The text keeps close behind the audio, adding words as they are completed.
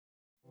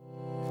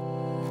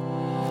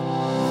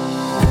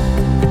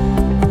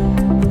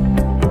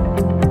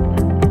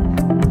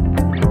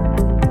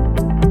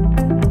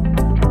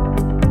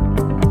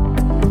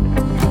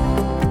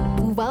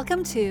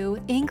Welcome to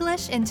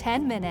English in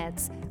 10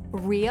 Minutes,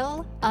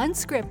 real,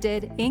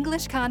 unscripted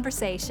English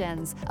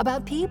conversations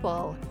about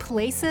people,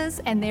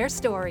 places, and their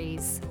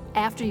stories.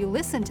 After you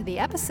listen to the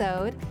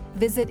episode,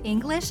 visit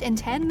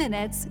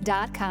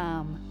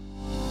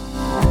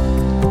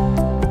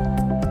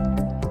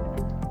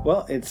EnglishIn10Minutes.com.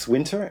 Well, it's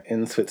winter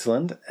in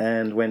Switzerland,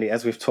 and Wendy,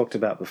 as we've talked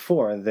about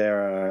before,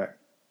 there are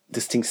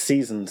distinct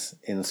seasons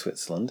in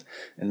Switzerland,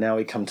 and now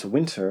we come to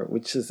winter,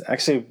 which is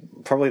actually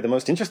probably the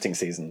most interesting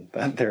season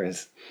that there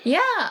is.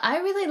 Yeah, I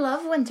really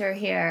love winter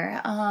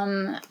here.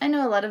 I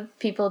know a lot of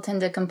people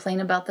tend to complain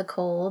about the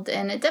cold,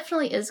 and it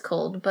definitely is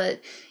cold, but,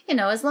 you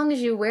know, as long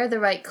as you wear the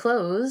right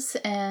clothes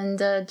and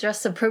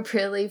dress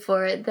appropriately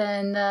for it,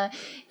 then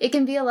it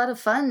can be a lot of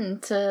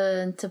fun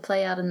to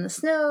play out in the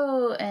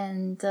snow,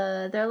 and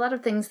there are a lot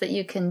of things that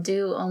you can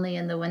do only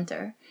in the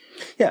winter.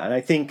 Yeah, and I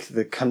think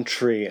the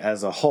country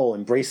as a whole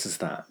embraces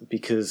that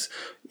because,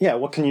 yeah,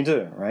 what can you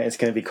do, right? It's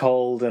going to be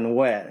cold and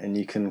wet, and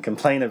you can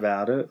complain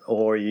about it,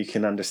 or you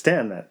can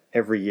understand that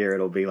every year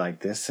it'll be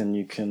like this, and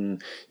you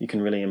can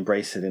really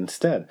embrace it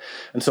instead.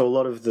 And so a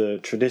lot of the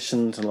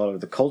traditions and a lot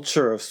of the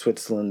culture of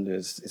Switzerland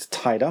is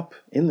tied up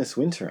in this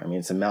winter. I mean,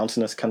 it's a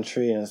mountainous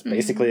country, and it's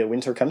basically a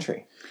winter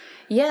country.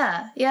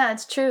 Yeah,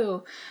 it's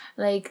true.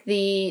 Like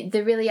the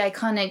really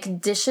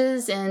iconic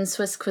dishes in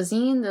Swiss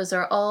cuisine, those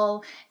are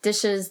all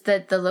dishes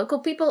that the local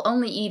people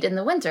only eat in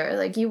the winter.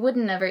 Like you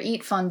wouldn't ever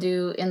eat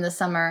fondue in the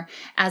summer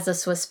as a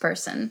Swiss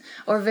person,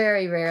 or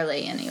very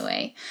rarely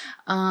anyway.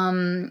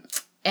 And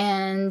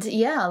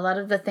yeah, a lot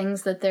of the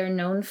things that they're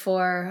known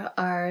for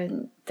are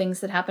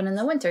things that happen in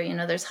the winter. You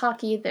know, there's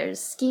hockey,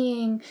 there's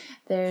skiing,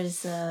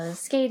 there's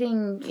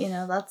skating, you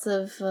know, lots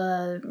of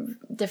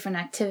different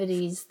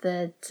activities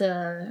that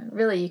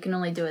really you can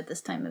only do at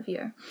this time of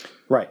year.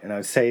 Right, and I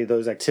would say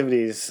those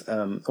activities,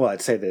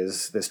 I'd say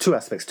there's two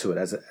aspects to it.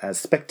 As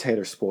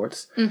spectator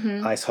sports,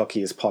 ice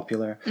hockey is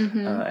popular,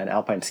 and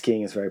alpine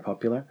skiing is very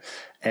popular.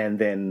 And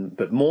then,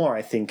 but more,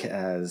 I think,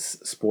 as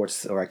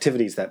sports or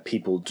activities that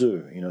people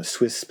do. You know,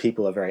 Swiss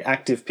people are very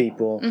active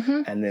people,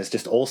 and there's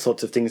just all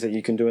sorts of things that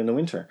you can do in the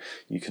winter.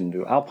 You can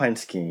do alpine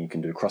skiing, you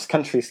can do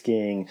cross-country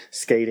skiing,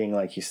 skating,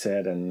 like you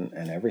said, and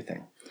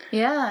everything.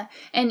 Yeah,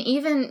 and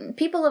even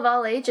people of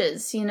all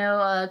ages, you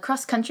know,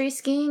 cross-country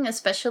skiing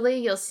especially,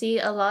 you'll see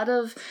a lot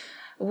of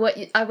what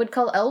I would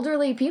call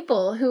elderly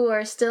people who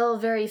are still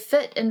very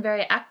fit and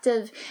very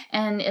active,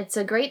 and it's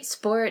a great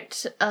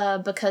sport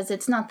because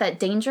it's not that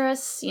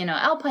dangerous. You know,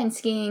 alpine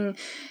skiing,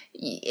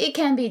 it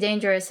can be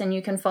dangerous and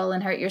you can fall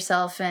and hurt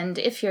yourself, and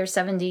if you're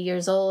 70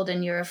 years old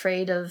and you're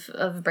afraid of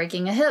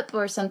breaking a hip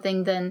or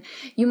something, then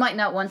you might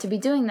not want to be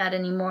doing that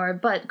anymore.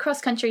 But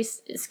cross-country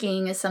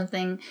skiing is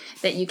something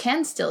that you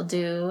can still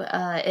do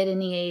at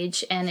any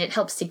age, and it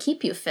helps to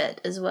keep you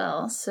fit as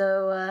well.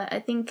 So I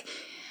think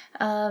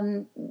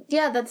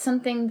that's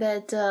something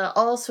that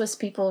all Swiss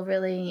people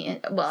really,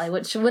 well, I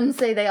wouldn't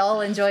say they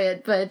all enjoy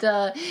it, but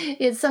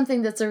it's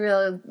something that's a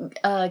real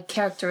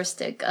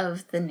characteristic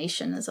of the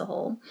nation as a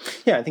whole.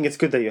 Yeah, I think it's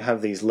good that you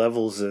have these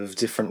levels of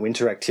different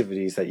winter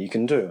activities that you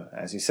can do,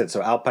 as you said.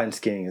 So alpine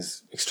skiing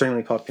is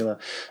extremely popular.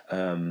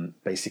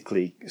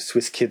 Basically,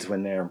 Swiss kids,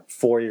 when they're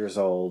 4 years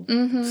old,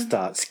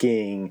 start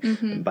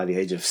skiing. By the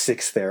age of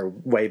 6, they're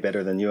way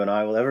better than you and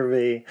I will ever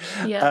be.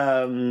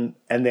 Yeah.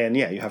 And then,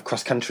 you have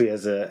cross-country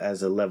as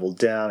a level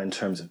down in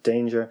terms of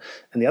danger.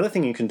 And the other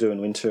thing you can do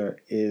in winter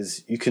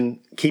is you can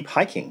keep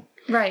hiking.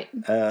 Right.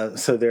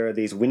 So there are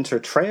these winter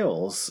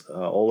trails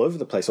all over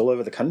the place, all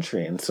over the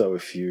country. And so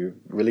if you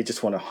really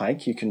just want to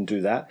hike, you can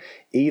do that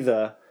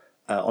either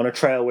on a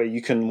trail where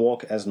you can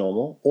walk as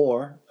normal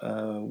or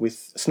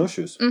with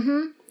snowshoes.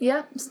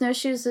 Yeah,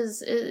 snowshoes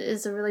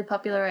is a really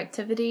popular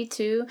activity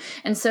too.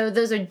 And so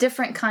those are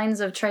different kinds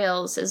of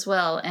trails as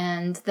well,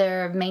 and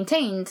they're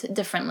maintained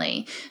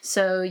differently.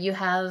 So you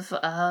have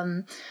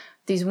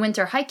these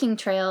winter hiking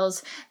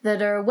trails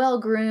that are well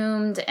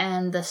groomed,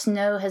 and the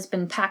snow has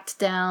been packed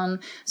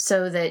down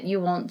so that you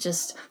won't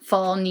just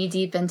fall knee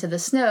deep into the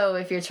snow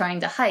if you're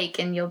trying to hike,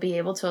 and you'll be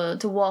able to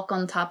walk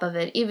on top of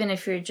it, even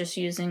if you're just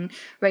using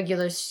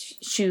regular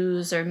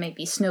shoes or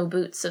maybe snow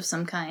boots of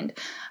some kind.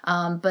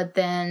 But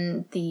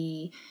then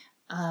the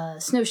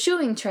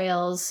snowshoeing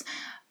trails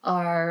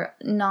are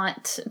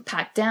not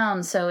packed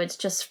down, so it's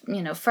just,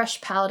 you know, fresh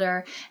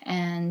powder,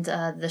 and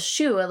the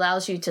shoe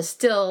allows you to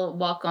still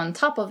walk on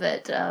top of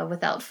it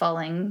without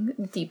falling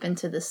deep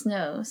into the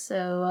snow.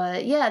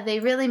 So they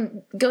really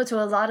go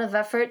to a lot of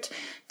effort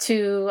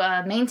to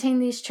maintain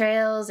these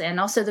trails, and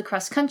also the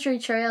cross-country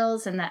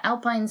trails and the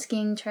alpine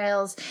skiing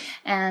trails,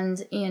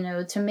 and, you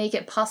know, to make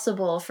it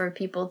possible for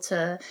people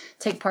to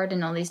take part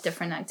in all these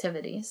different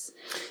activities.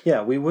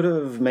 Yeah, we would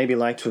have maybe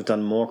liked to have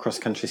done more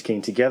cross-country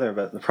skiing together,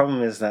 but the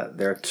problem is that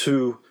there are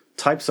two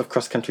types of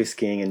cross-country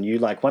skiing, and you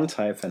like one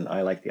type and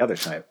I like the other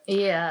type.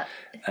 Yeah.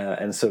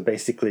 And so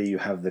basically you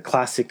have the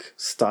classic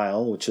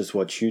style, which is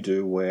what you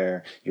do,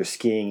 where you're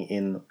skiing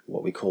in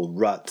what we call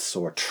ruts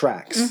or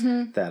tracks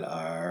that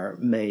are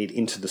made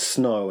into the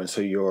snow. And so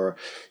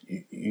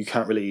you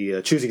can't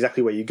really choose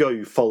exactly where you go.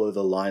 You follow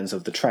the lines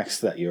of the tracks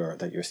that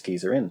your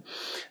skis are in.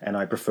 And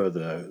I prefer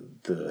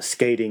the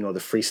skating or the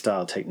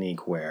freestyle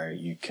technique, where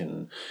you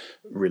can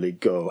really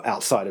go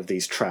outside of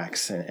these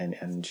tracks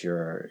and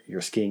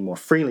you're skiing more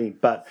freely.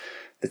 But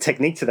the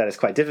technique to that is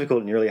quite difficult,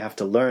 and you really have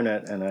to learn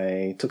it. And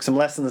I took some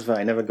lessons, but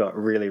I never got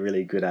really,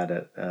 really good at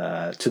it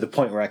to the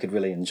point where I could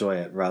really enjoy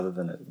it, rather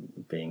than it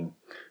being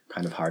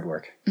kind of hard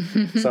work.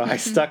 So I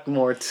stuck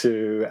more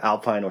to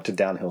alpine or to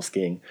downhill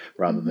skiing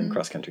rather than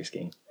cross-country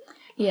skiing.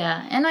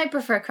 Yeah, and I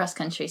prefer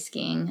cross-country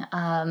skiing,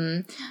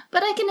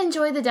 but I can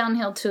enjoy the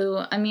downhill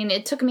too. I mean,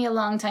 it took me a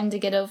long time to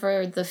get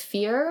over the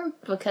fear,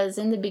 because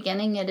in the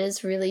beginning it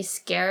is really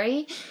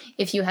scary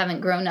if you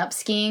haven't grown up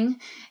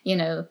skiing. You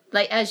know,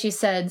 like as you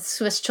said,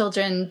 Swiss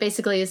children,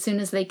 basically as soon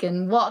as they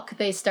can walk,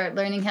 they start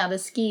learning how to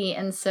ski,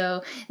 and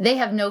so they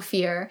have no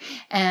fear.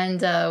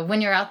 And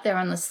when you're out there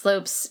on the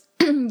slopes,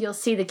 you'll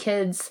see the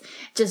kids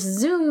just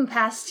zoom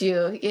past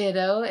you, you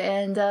know,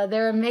 and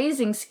they're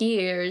amazing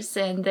skiers,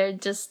 and they're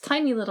just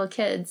tiny little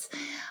kids.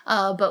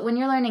 But when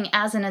you're learning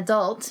as an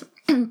adult,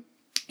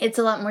 it's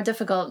a lot more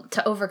difficult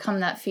to overcome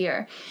that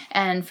fear.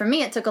 And for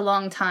me, it took a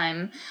long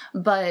time,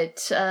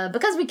 but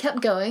because we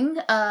kept going,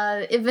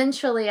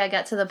 eventually I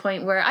got to the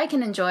point where I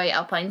can enjoy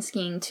alpine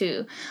skiing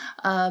too.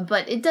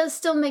 But it does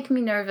still make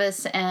me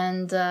nervous,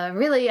 and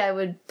really I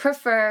would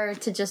prefer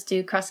to just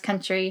do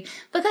cross-country,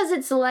 because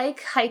it's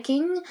like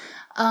hiking,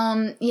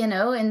 you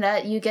know, in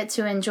that you get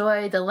to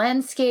enjoy the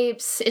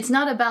landscapes. It's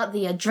not about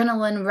the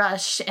adrenaline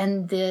rush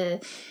and the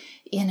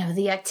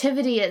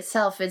activity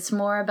itself. It's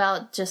more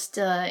about just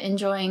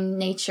enjoying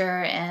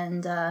nature,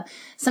 and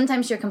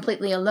sometimes you're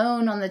completely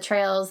alone on the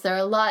trails. They're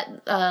a lot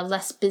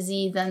less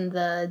busy than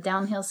the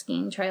downhill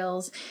skiing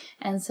trails,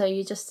 and so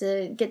you just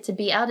get to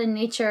be out in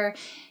nature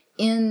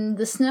in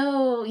the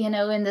snow, you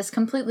know, in this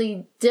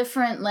completely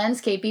different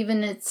landscape.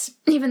 Even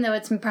though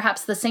it's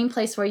perhaps the same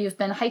place where you've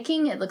been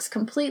hiking, it looks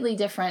completely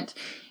different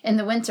in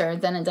the winter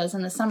than it does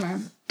in the summer.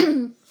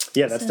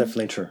 Yeah, that's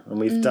definitely true. And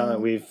we've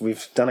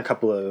done a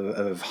couple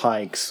of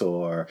hikes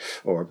or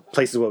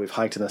places where we've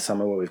hiked in the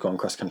summer where we've gone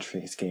cross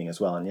country skiing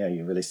as well. And yeah,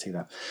 you really see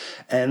that.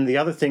 And the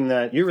other thing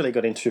that you really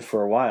got into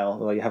for a while,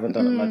 though you haven't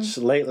done it much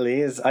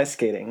lately, is ice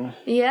skating.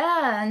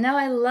 Yeah, no,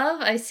 I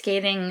love ice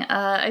skating.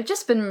 I've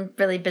just been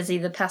really busy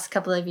the past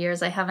couple of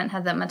years. I haven't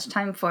had that much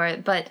time for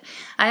it, but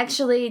I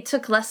actually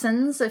took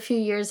lessons a few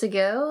years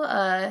ago.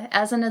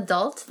 As an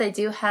adult, they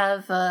do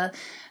have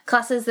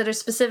classes that are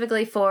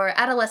specifically for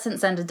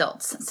adolescents and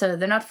adults, so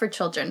they're not for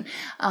children.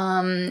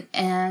 So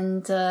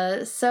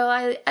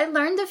I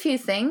learned a few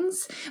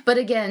things, but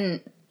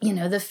again, you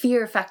know, the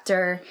fear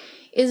factor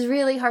is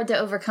really hard to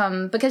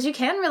overcome, because you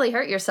can really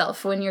hurt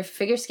yourself when you're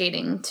figure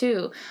skating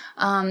too,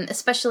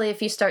 especially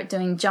if you start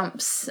doing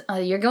jumps.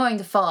 You're going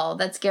to fall,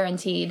 that's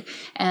guaranteed,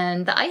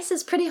 and the ice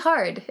is pretty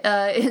hard.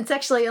 It's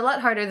actually a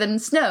lot harder than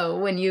snow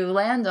when you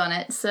land on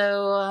it,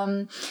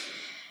 so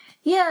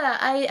yeah,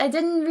 I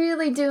didn't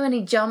really do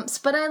any jumps,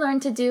 but I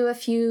learned to do a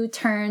few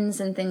turns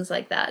and things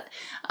like that.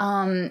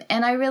 And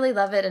I really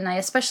love it, and I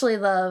especially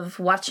love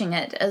watching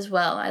it as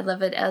well. I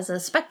love it as a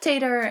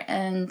spectator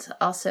and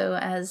also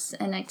as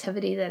an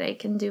activity that I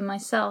can do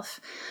myself.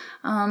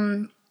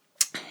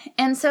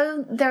 And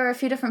so there are a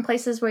few different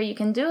places where you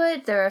can do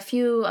it. There are a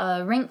few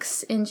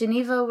rinks in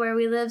Geneva where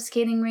we live,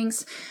 skating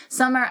rinks.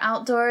 Some are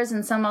outdoors,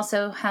 and some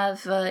also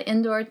have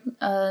indoor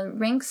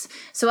rinks.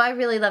 So I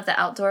really love the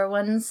outdoor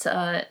ones.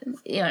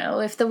 You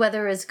know, if the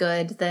weather is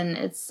good, then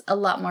it's a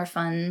lot more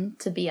fun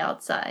to be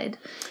outside.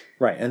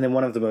 Right, and then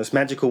one of the most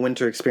magical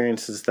winter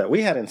experiences that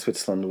we had in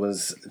Switzerland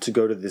was to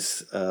go to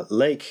this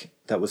lake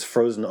that was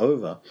frozen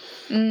over,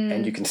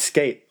 and you can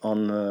skate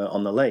on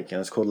the lake,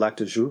 and it's called Lac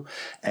de Joux,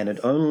 and it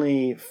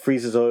only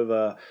freezes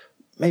over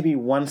maybe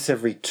once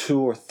every 2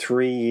 or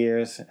 3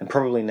 years, and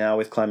probably now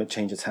with climate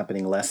change it's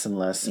happening less and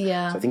less.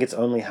 Yeah. So I think it's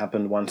only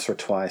happened once or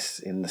twice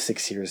in the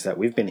 6 years that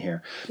we've been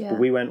here. Yeah. But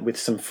we went with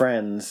some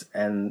friends,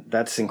 and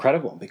that's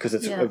incredible, because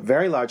it's a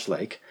very large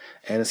lake,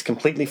 and it's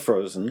completely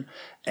frozen,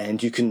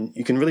 and you can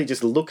really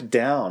just look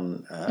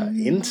down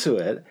into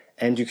it,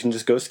 and you can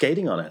just go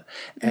skating on it.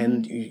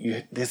 And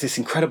there's this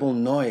incredible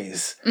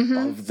noise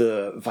of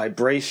the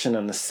vibration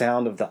and the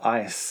sound of the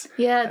ice.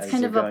 Yeah, it's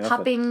kind of a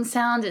popping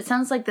sound. It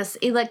sounds like this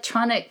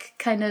electronic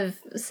kind of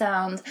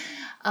sound.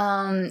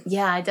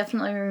 Yeah, I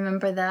definitely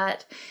remember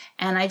that.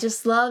 And I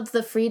just loved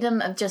the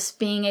freedom of just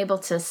being able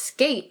to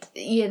skate,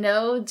 you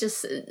know,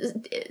 just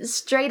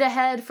straight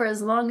ahead for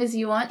as long as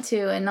you want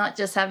to, and not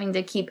just having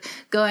to keep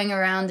going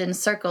around in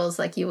circles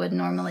like you would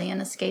normally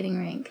in a skating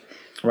rink.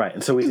 Right,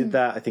 and so we did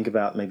that, I think,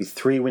 about maybe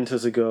 3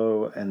 winters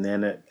ago, and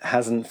then it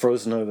hasn't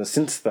frozen over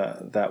since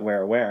that we're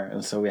aware,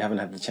 and so we haven't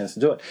had the chance to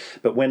do it.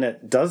 But when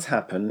it does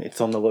happen, it's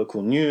on the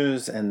local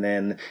news, and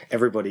then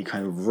everybody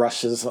kind of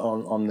rushes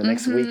on the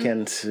next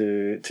weekend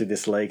to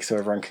this lake so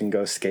everyone can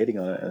go skating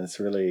on it, and it's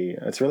really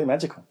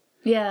magical.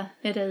 Yeah,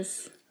 it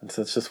is. And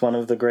so it's just one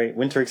of the great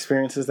winter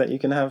experiences that you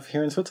can have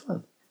here in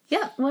Switzerland.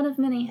 Yeah, one of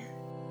many.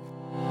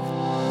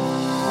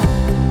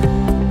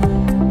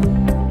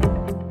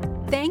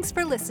 Thanks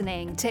for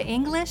listening to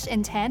English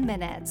in 10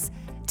 Minutes.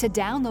 To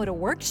download a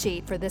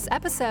worksheet for this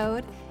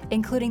episode,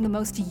 including the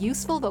most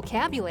useful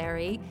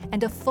vocabulary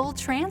and a full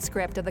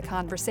transcript of the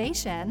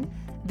conversation,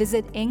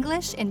 visit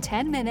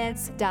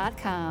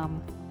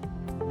EnglishinTenMinutes.com.